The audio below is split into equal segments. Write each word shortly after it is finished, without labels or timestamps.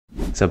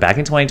So back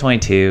in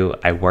 2022,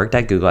 I worked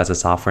at Google as a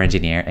software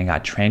engineer and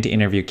got trained to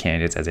interview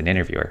candidates as an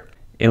interviewer.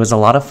 It was a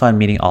lot of fun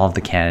meeting all of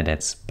the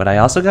candidates, but I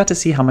also got to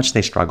see how much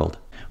they struggled.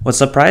 What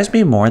surprised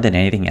me more than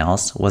anything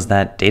else was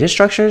that data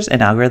structures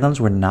and algorithms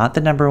were not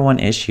the number one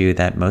issue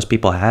that most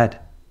people had.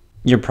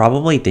 You're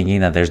probably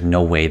thinking that there's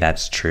no way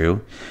that's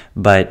true,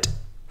 but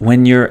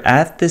when you're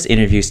at this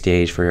interview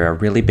stage for a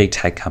really big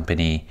tech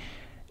company,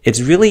 it's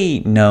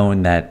really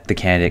known that the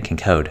candidate can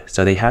code.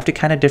 So they have to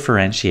kind of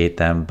differentiate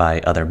them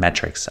by other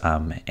metrics,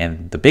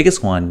 and the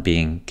biggest one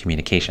being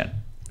communication.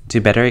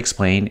 To better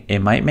explain, it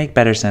might make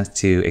better sense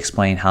to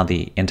explain how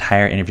the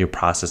entire interview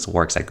process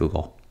works at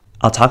Google.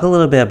 I'll talk a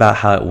little bit about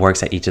how it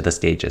works at each of the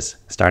stages,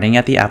 starting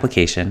at the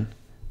application,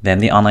 then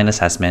the online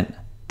assessment,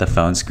 the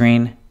phone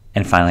screen,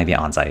 and finally the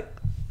onsite.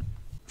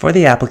 For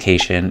the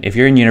application, if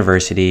you're in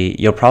university,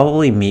 you'll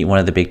probably meet one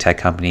of the big tech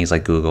companies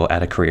like Google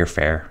at a career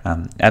fair.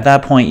 At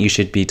that point, you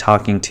should be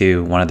talking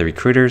to one of the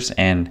recruiters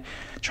and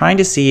trying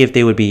to see if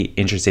they would be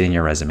interested in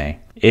your resume.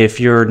 If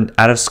you're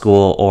out of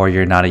school or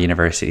you're not a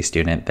university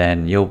student,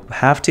 then you'll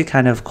have to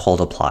kind of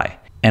cold apply.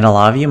 And a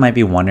lot of you might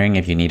be wondering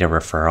if you need a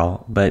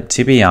referral, but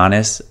to be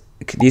honest,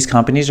 these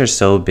companies are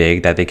so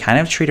big that they kind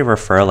of treat a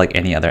referral like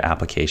any other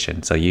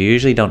application, so you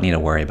usually don't need to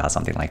worry about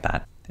something like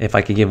that. If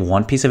I could give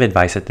one piece of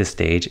advice at this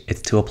stage,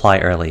 it's to apply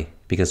early,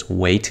 because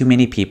way too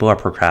many people are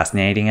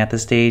procrastinating at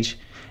this stage,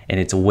 and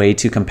it's way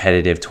too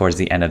competitive towards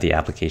the end of the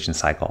application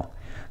cycle.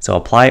 So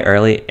apply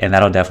early, and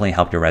that'll definitely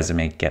help your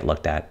resume get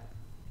looked at.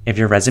 If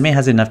your resume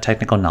has enough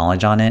technical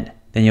knowledge on it,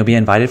 then you'll be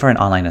invited for an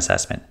online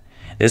assessment.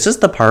 This is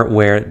the part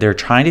where they're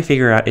trying to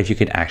figure out if you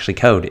can actually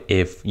code,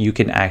 if you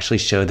can actually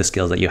show the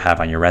skills that you have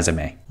on your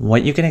resume.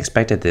 What you can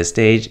expect at this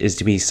stage is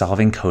to be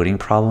solving coding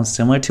problems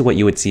similar to what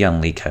you would see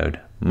on LeetCode.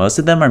 Most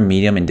of them are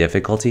medium in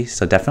difficulty,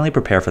 so definitely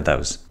prepare for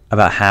those.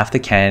 About half the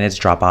candidates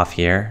drop off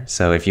here,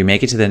 so if you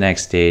make it to the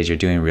next stage, you're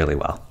doing really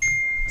well.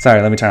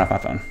 Sorry, let me turn off my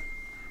phone.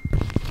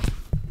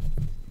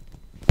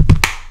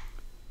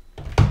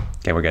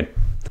 Okay, we're good.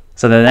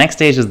 So the next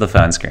stage is the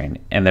phone screen.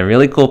 And the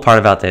really cool part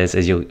about this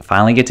is you'll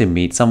finally get to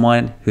meet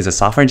someone who's a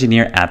software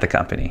engineer at the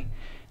company.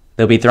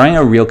 They'll be throwing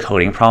a real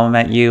coding problem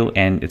at you,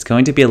 and it's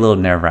going to be a little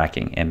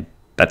nerve-wracking, and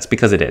that's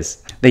because it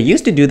is. They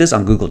used to do this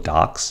on Google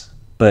Docs,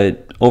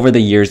 but over the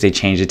years they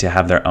changed it to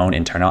have their own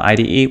internal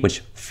IDE,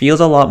 which feels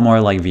a lot more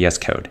like VS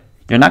Code.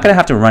 You're not going to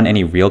have to run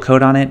any real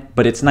code on it,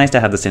 but it's nice to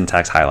have the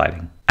syntax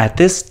highlighting. At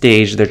this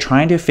stage, they're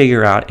trying to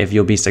figure out if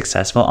you'll be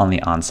successful on the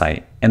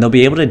onsite, and they'll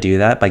be able to do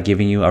that by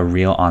giving you a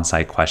real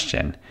onsite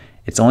question.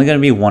 It's only going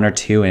to be one or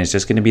two, and it's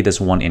just going to be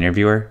this one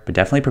interviewer, but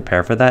definitely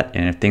prepare for that,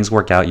 and if things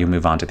work out, you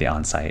move on to the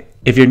onsite.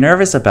 If you're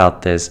nervous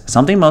about this,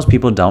 something most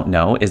people don't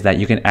know is that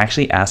you can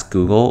actually ask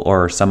Google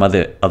or some of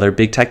the other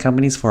big tech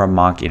companies for a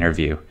mock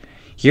interview.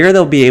 Here,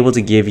 they'll be able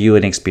to give you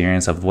an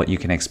experience of what you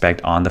can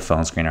expect on the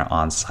phone screen or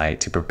on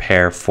site to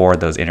prepare for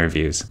those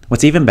interviews.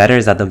 What's even better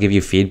is that they'll give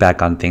you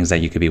feedback on things that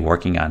you could be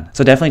working on.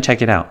 So definitely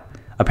check it out.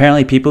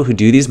 Apparently, people who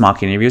do these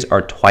mock interviews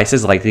are twice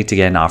as likely to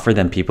get an offer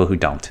than people who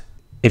don't.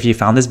 If you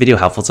found this video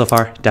helpful so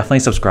far, definitely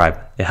subscribe.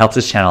 It helps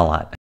this channel a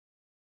lot.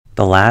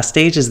 The last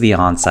stage is the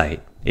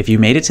on-site. If you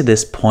made it to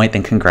this point,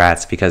 then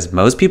congrats, because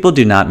most people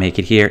do not make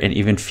it here and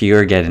even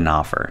fewer get an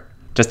offer.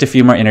 Just a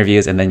few more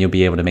interviews and then you'll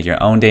be able to make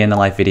your own day in the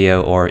life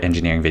video or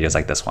engineering videos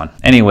like this one.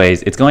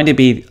 Anyways, it's going to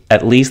be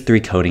at least 3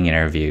 coding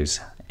interviews,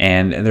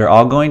 and they're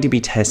all going to be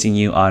testing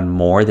you on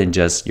more than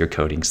just your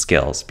coding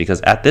skills,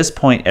 because at this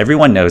point,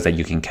 everyone knows that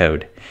you can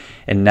code.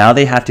 And now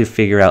they have to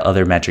figure out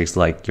other metrics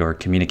like your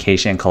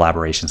communication and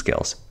collaboration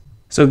skills.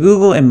 So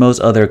Google and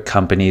most other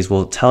companies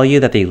will tell you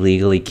that they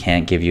legally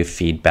can't give you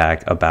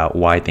feedback about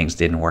why things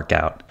didn't work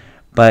out.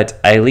 But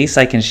at least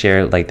I can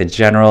share like the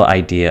general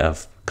idea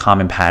of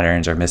common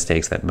patterns or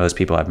mistakes that most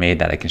people have made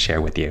that I can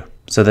share with you.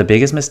 So the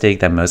biggest mistake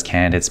that most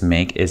candidates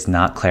make is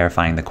not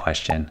clarifying the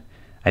question.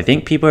 I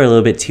think people are a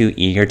little bit too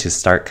eager to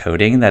start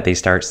coding that they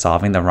start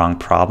solving the wrong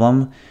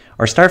problem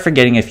or start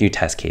forgetting a few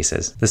test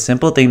cases. The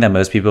simple thing that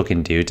most people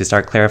can do to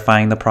start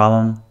clarifying the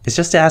problem is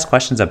just to ask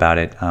questions about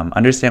it,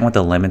 understand what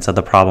the limits of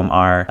the problem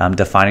are,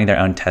 defining their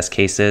own test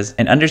cases,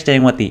 and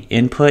understanding what the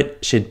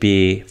input should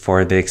be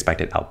for the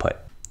expected output.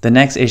 The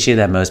next issue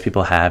that most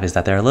people have is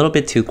that they're a little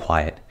bit too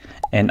quiet.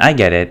 And I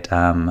get it.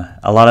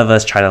 A lot of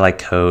us try to like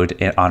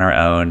code on our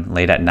own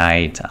late at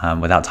night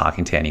without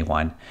talking to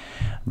anyone.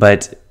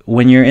 But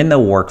when you're in the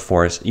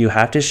workforce, you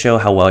have to show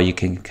how well you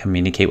can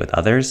communicate with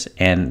others.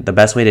 And the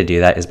best way to do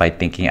that is by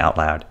thinking out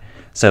loud.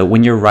 So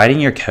when you're writing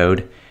your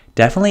code,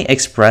 definitely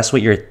express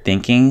what you're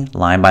thinking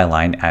line by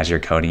line as you're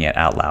coding it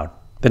out loud.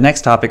 The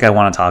next topic I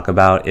want to talk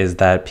about is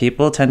that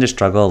people tend to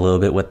struggle a little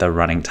bit with the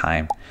running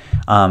time.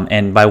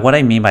 And by what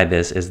I mean by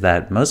this is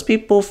that most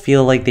people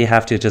feel like they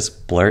have to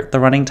just blurt the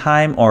running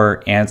time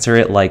or answer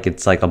it like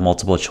it's like a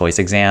multiple choice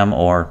exam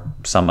or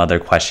some other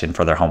question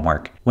for their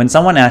homework. When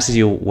someone asks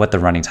you what the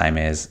running time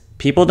is,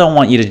 people don't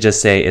want you to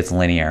just say it's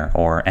linear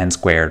or n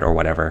squared or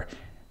whatever.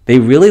 They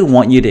really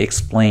want you to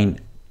explain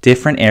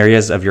different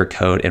areas of your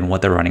code and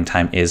what the running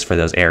time is for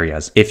those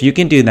areas. If you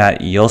can do that,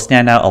 you'll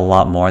stand out a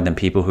lot more than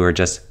people who are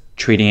just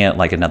treating it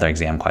like another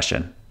exam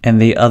question. And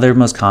the other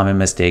most common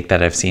mistake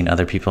that I've seen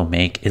other people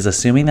make is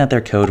assuming that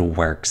their code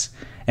works.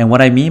 And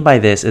what I mean by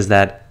this is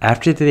that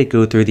after they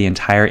go through the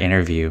entire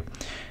interview,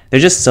 they're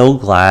just so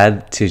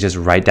glad to just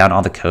write down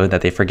all the code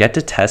that they forget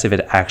to test if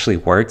it actually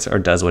works or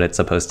does what it's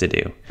supposed to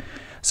do.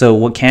 So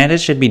what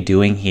candidates should be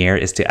doing here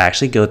is to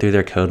actually go through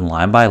their code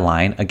line by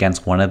line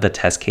against one of the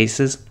test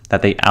cases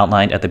that they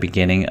outlined at the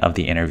beginning of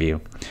the interview.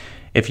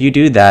 If you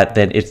do that,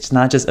 then it's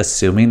not just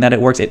assuming that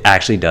it works, it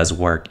actually does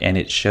work, and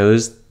it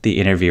shows the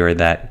interviewer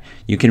that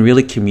you can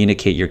really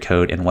communicate your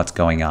code and what's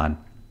going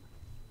on.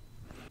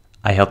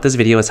 I hope this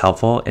video was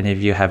helpful, and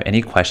if you have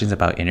any questions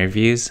about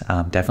interviews,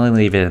 definitely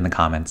leave it in the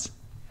comments.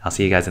 I'll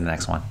see you guys in the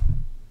next one.